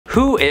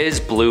Who is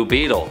Blue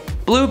Beetle?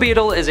 Blue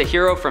Beetle is a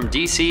hero from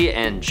DC,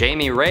 and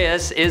Jaime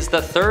Reyes is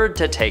the third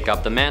to take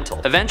up the mantle.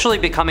 Eventually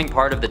becoming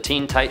part of the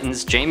Teen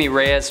Titans, Jaime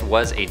Reyes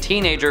was a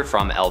teenager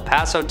from El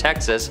Paso,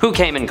 Texas, who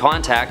came in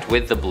contact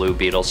with the Blue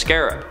Beetle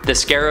Scarab, the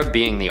Scarab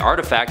being the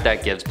artifact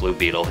that gives Blue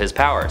Beetle his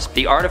powers.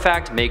 The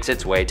artifact makes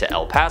its way to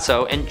El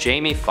Paso, and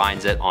Jaime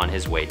finds it on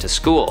his way to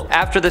school.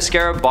 After the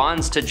Scarab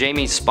bonds to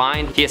Jaime's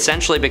spine, he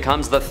essentially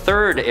becomes the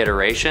third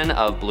iteration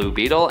of Blue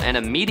Beetle and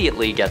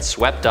immediately gets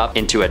swept up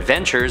into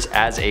adventures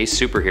as a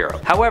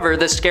superhero. However,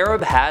 the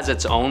Scarab has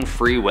its own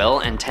free will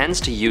and tends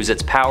to use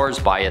its powers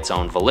by its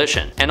own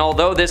volition. And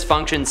although this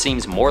function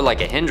seems more like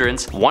a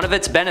hindrance, one of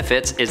its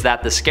benefits is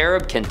that the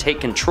Scarab can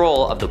take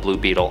control of the Blue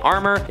Beetle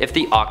armor if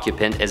the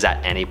occupant is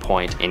at any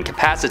point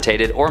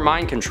incapacitated or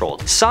mind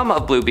controlled. Some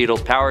of Blue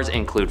Beetle's powers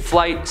include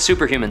flight,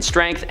 superhuman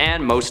strength,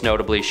 and most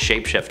notably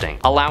shapeshifting,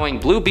 allowing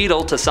Blue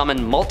Beetle to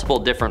summon multiple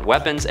different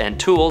weapons and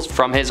tools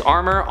from his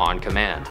armor on command.